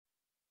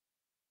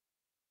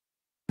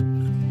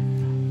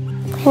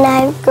When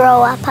I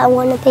grow up, I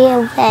want to be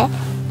a vet.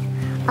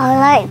 I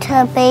like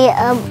to be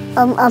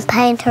a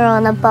painter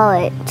on a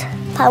boat.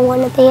 I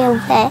want to be a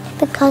vet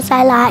because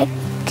I like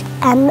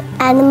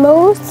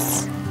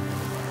animals.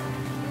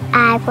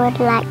 I would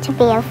like to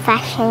be a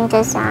fashion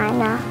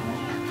designer.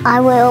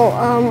 I will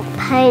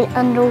paint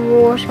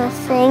underwater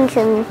things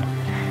and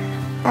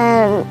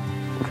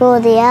draw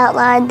the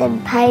outline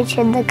and paint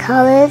in the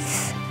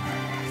colours.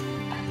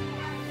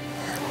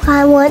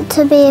 I want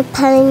to be a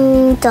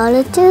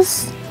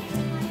paleontologist.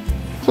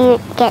 You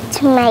get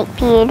to make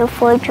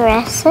beautiful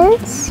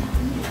dresses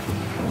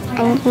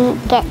and you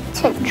get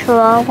to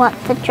draw what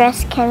the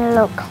dress can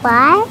look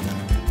like.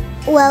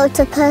 Well, it's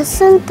a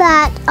person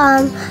that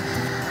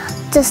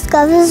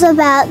discovers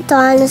about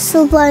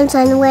dinosaur bones,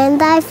 and when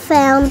they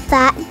found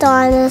that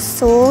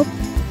dinosaur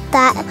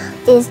that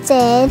is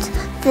dead,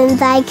 then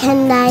they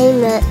can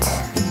name it.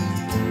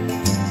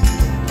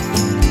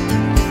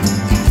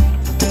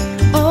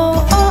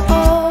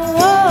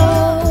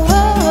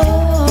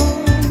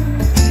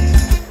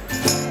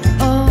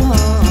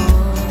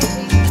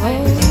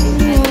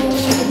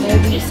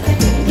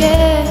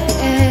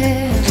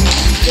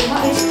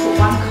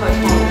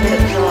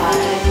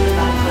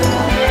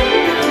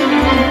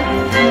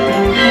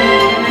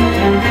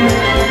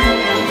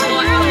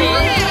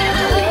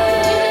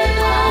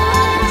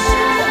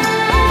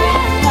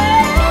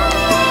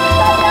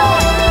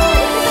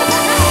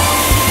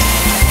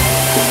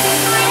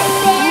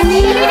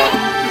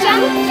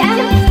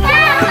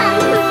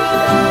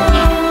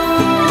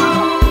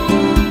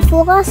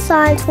 For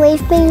science,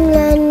 we've been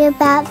learning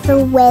about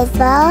the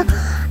weather,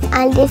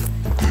 and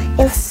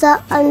if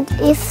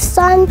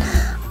sun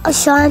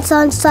shines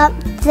on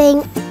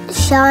something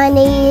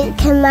shiny, it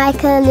can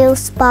make a little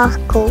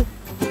sparkle.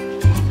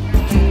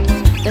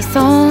 There's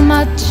so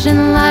much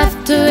in life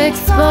to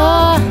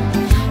explore,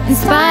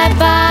 inspired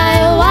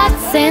by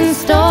what's in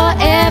store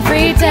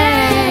every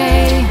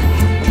day.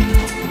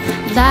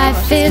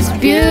 Life is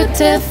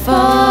beautiful.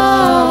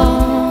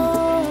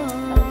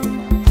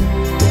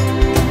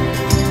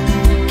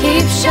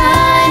 Keep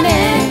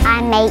shining.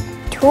 I make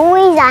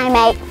toys, I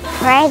make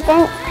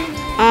presents,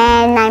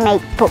 and I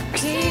make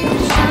books. Keep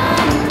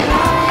shining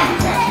bright,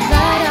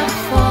 light up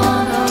for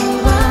the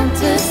world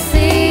to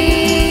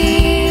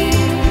see.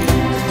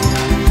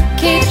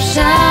 Keep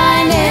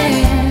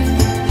shining,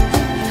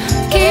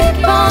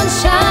 keep on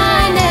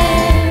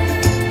shining,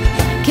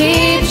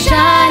 keep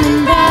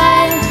shining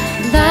bright,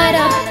 light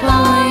up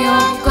on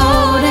your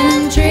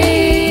golden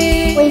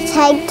dream. We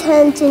take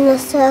turns in a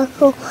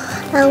circle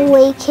and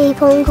we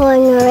keep on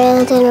going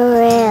around and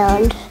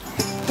around.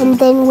 And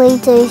then we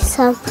do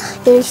some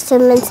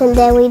instruments and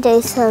then we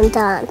do some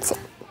dancing.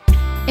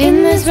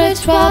 In this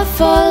rich world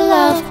full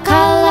of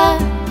colour,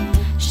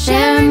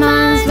 sharing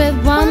minds with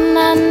one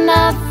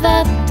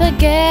another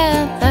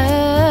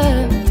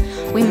together,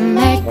 we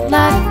make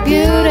life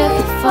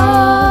beautiful.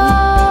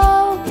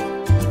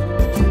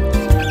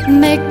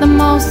 Make the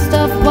most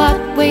of what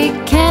we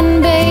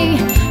can be,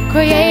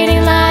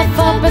 creating life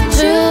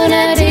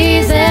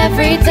opportunities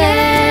every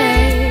day.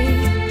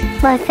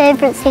 My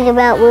favourite thing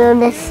about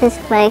wilderness is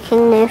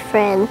making new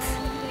friends.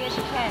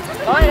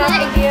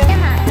 Perfect.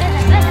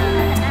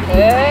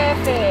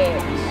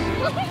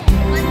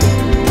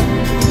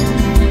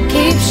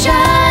 Keep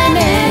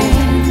shining,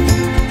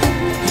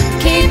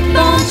 keep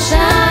on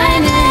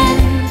shining,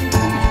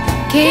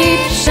 keep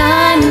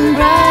shining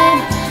bright,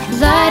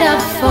 light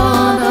up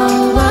for the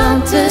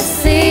world to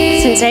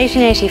see. Since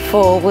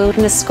 1884,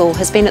 Wilderness School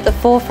has been at the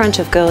forefront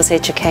of girls'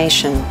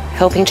 education,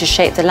 helping to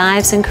shape the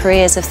lives and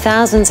careers of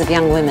thousands of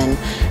young women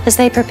as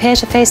they prepare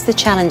to face the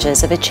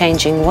challenges of a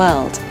changing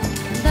world.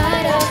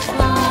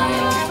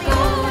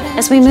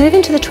 As we move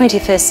into the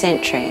 21st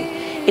century,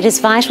 it is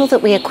vital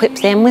that we equip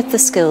them with the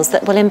skills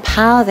that will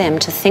empower them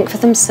to think for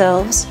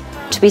themselves,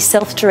 to be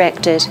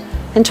self-directed,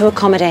 and to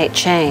accommodate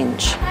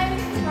change.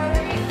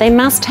 They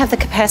must have the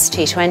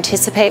capacity to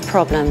anticipate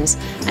problems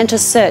and to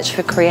search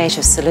for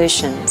creative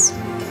solutions.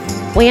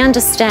 We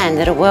understand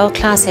that a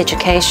world-class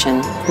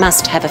education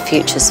must have a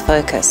futures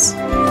focus.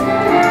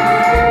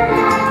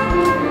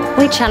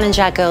 We challenge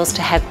our girls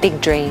to have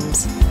big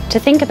dreams, to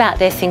think about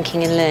their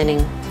thinking and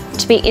learning,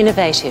 to be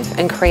innovative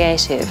and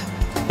creative,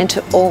 and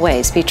to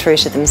always be true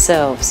to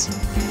themselves.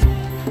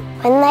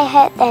 When they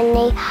hurt their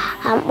knee,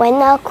 when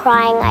they were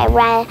crying, I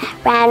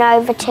ran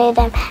over to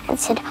them and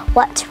said,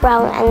 "What's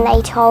wrong?" And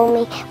they told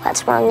me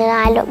what's wrong, and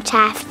I looked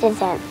after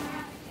them.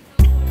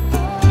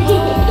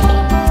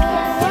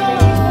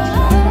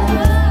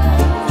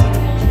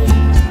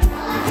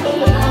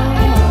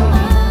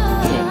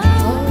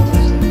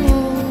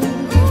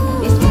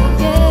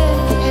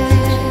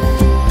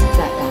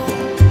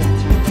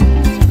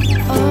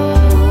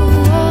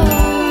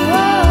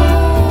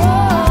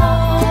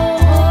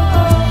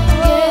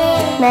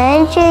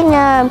 Managing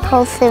our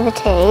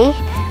impulsivity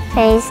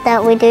means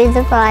that we do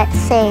the right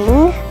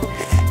thing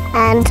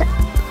and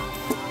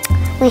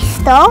we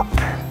stop,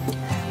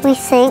 we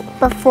think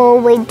before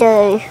we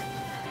do.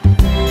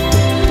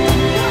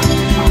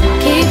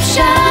 Keep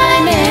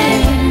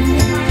shining,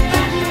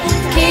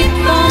 keep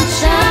on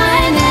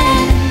shining.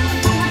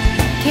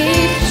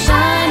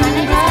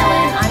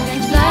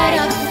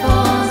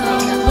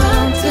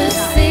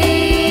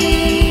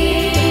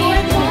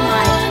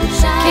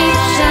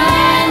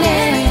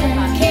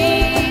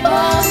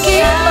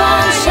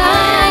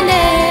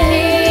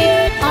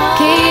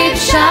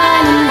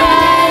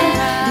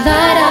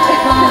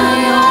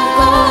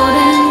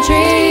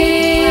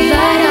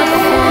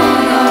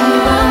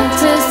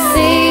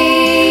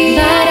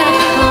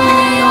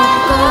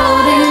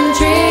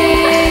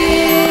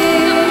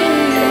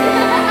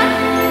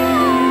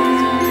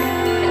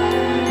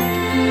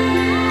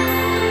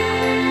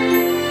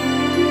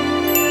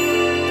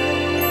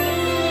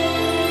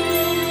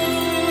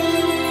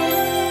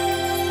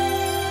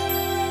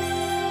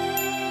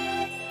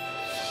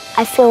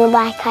 I feel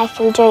like I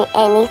can do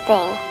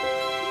anything.